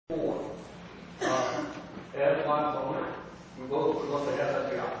Four. As my owner, we both would love to have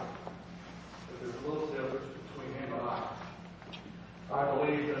that job. But there's a little difference between him and I. I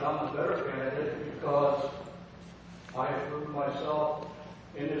believe that I'm the better candidate because I have proven myself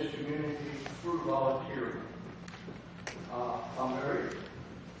in this community through volunteering. I'm married.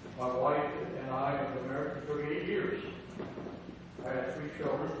 My wife and I have been married for 38 years. I have 3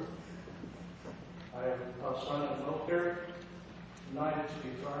 children. I have a son in the military, United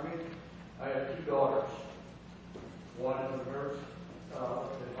States Army. I have 2 daughters. One is a nurse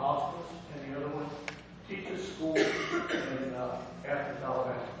in hospice, and the other one teaches school in Athens,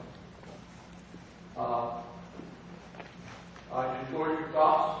 Alabama. I've enjoyed your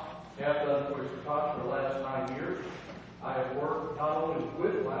talks, have done your talks for the last 9 years. I have worked not only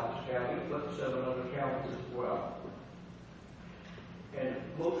with Lowndes County, but 7 other counties as well. And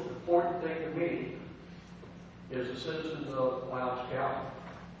the most important thing to me is the citizens of Lowndes County.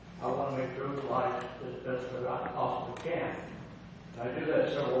 I want to make their lives as best as I possibly can. And I do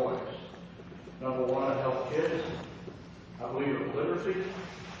that several ways. Number 1, I help kids. I believe in literacy,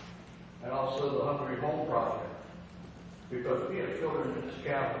 and also the Hungry Home Project. Because we have children in this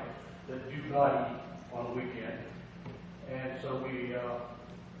county that do not eat on the weekend. And so we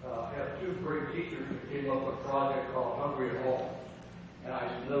have 2 great teachers that came up with a project called Hungry at Home. And I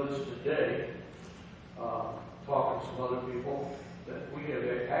noticed today, talking to some other people, that we have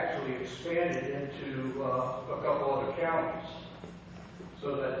actually expanded into a couple other counties.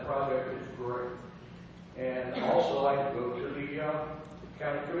 So that project is great. And also I go to the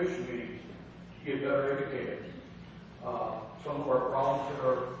county commission meetings to get better educated. Some of our problems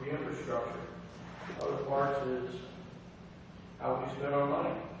are the infrastructure. Other parts is how we spend our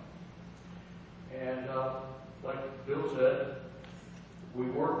money. And like Bill said, we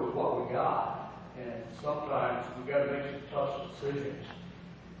work with what we got, and sometimes we've got to make some tough decisions.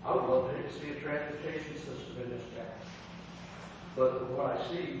 I would love to see a transportation system in this town. But from what I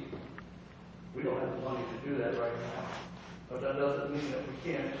see, we don't have the money to do that right now. But that doesn't mean that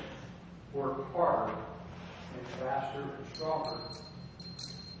we can't work harder and faster and stronger.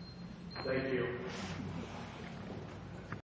 Thank you.